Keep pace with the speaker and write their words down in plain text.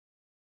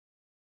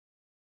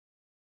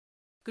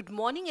Good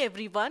morning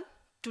everyone.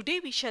 Today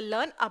we shall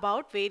learn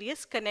about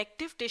various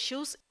connective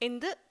tissues in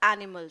the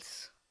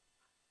animals.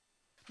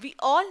 We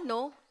all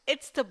know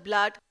it's the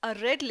blood, a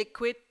red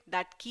liquid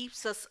that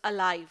keeps us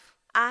alive.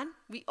 And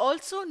we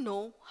also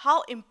know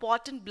how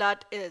important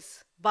blood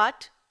is.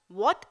 But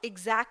what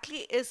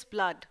exactly is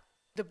blood?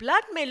 The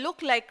blood may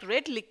look like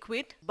red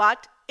liquid,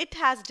 but it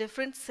has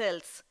different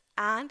cells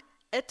and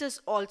it is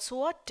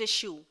also a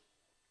tissue.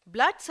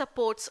 Blood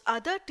supports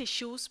other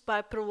tissues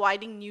by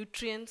providing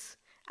nutrients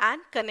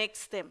and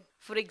connects them.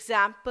 For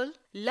example,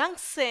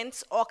 lungs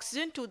sends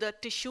oxygen to the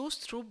tissues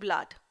through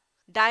blood.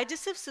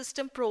 Digestive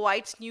system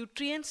provides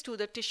nutrients to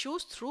the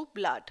tissues through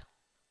blood.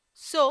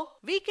 So,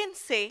 we can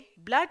say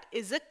blood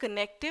is a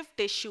connective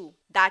tissue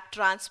that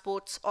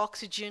transports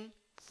oxygen,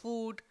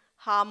 food,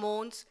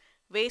 hormones,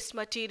 waste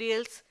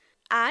materials,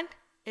 and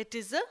it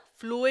is a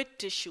fluid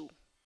tissue.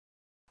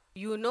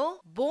 You know,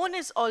 bone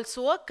is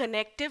also a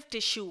connective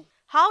tissue.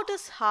 How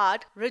does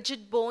hard,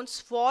 rigid bones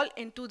fall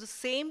into the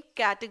same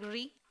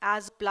category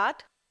as blood?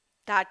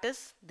 That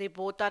is, they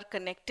both are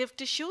connective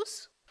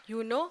tissues.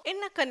 You know,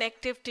 in a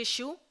connective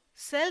tissue,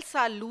 cells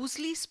are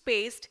loosely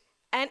spaced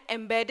and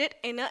embedded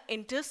in an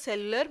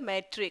intercellular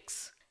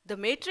matrix. The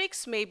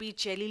matrix may be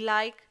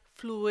jelly-like,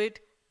 fluid,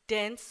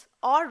 dense,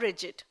 or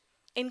rigid.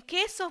 In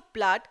case of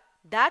blood,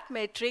 that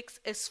matrix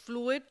is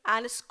fluid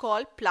and is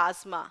called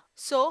plasma.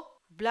 So,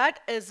 blood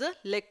is a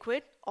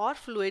liquid or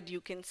fluid,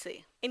 you can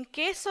say. In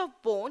case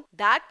of bone,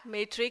 that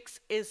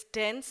matrix is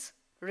dense,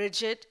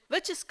 rigid,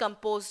 which is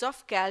composed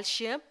of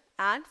calcium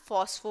and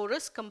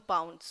phosphorus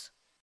compounds.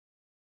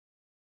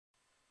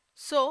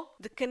 So,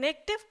 the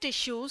connective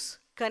tissues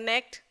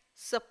connect,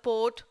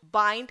 support,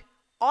 bind,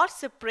 or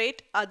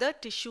separate other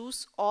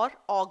tissues or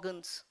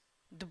organs.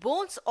 The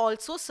bones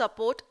also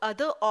support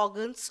other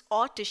organs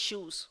or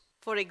tissues.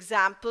 For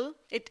example,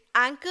 it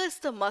anchors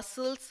the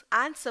muscles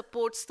and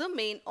supports the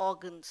main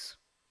organs.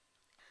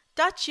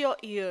 Touch your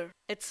ear.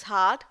 It's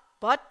hard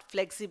but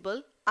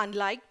flexible,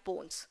 unlike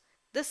bones.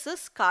 This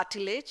is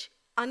cartilage,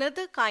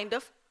 another kind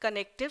of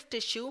connective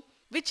tissue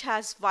which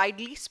has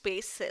widely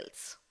spaced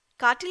cells.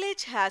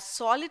 Cartilage has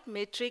solid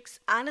matrix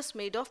and is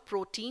made of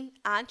protein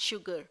and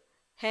sugar.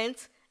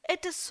 Hence,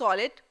 it is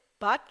solid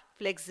but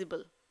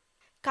flexible.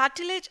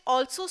 Cartilage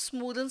also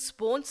smoothens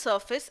bone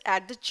surface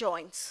at the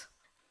joints.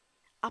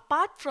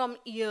 Apart from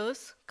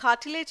ears,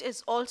 cartilage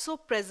is also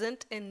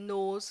present in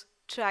nose,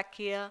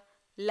 trachea,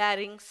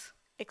 larynx,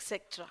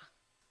 etc.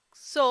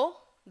 So,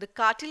 the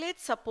cartilage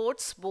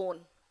supports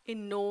bone.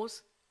 In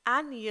nose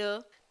and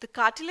ear, the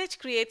cartilage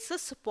creates a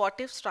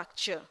supportive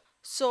structure.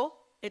 So,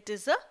 it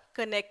is a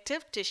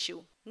connective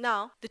tissue.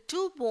 Now, the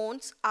two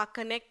bones are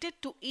connected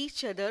to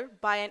each other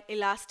by an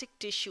elastic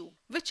tissue,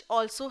 which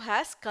also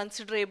has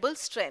considerable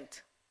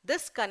strength.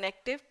 This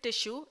connective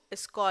tissue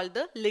is called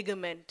the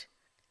ligament.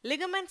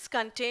 Ligaments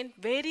contain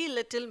very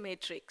little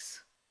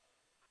matrix.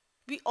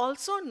 We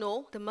also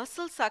know the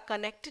muscles are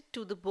connected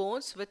to the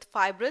bones with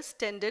fibrous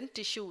tendon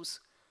tissues.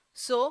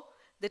 So,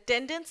 the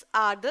tendons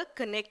are the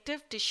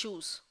connective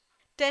tissues.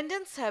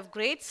 Tendons have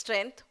great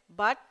strength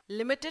but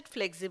limited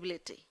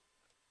flexibility.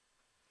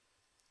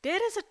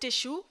 There is a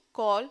tissue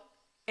called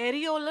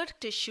areolar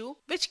tissue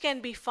which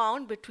can be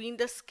found between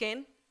the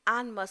skin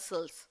and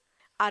muscles,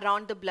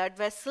 around the blood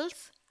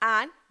vessels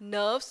and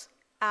nerves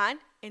and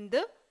in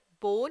the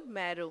bone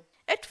marrow.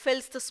 It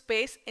fills the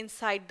space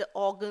inside the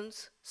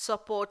organs,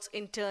 supports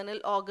internal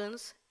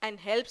organs and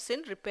helps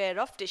in repair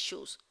of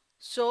tissues.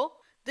 So,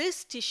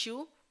 this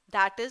tissue,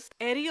 that is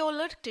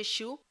areolar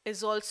tissue,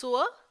 is also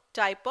a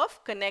type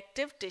of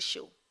connective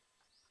tissue.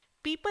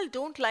 People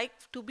don't like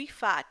to be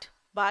fat,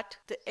 but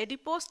the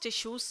adipose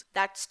tissues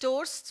that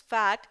stores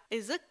fat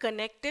is a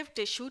connective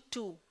tissue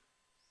too.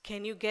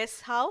 Can you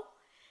guess how?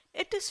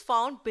 It is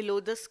found below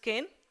the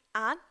skin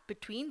and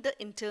between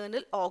the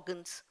internal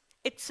organs.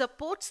 It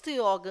supports the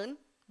organ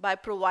by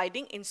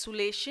providing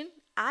insulation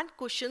and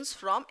cushions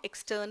from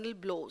external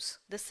blows.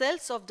 The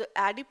cells of the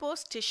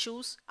adipose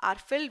tissues are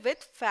filled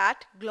with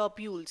fat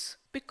globules.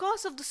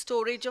 Because of the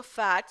storage of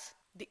fats,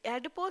 the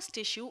adipose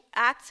tissue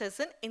acts as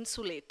an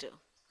insulator.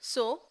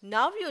 So,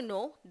 now you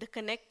know the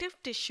connective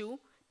tissue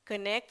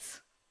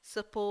connects,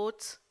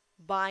 supports,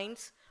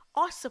 binds,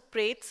 or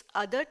separates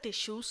other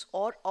tissues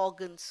or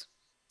organs.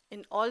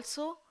 And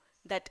also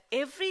that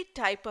every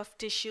type of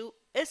tissue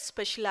is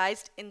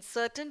specialized in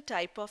certain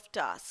type of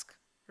task,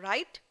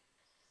 right?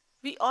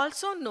 We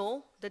also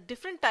know the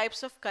different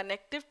types of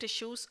connective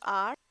tissues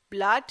are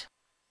blood,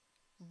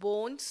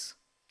 bones,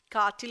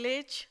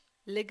 cartilage,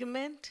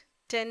 ligament,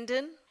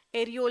 tendon,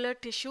 areolar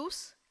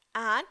tissues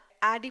and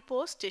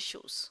adipose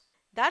tissues.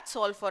 That's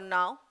all for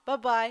now.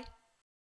 Bye-bye.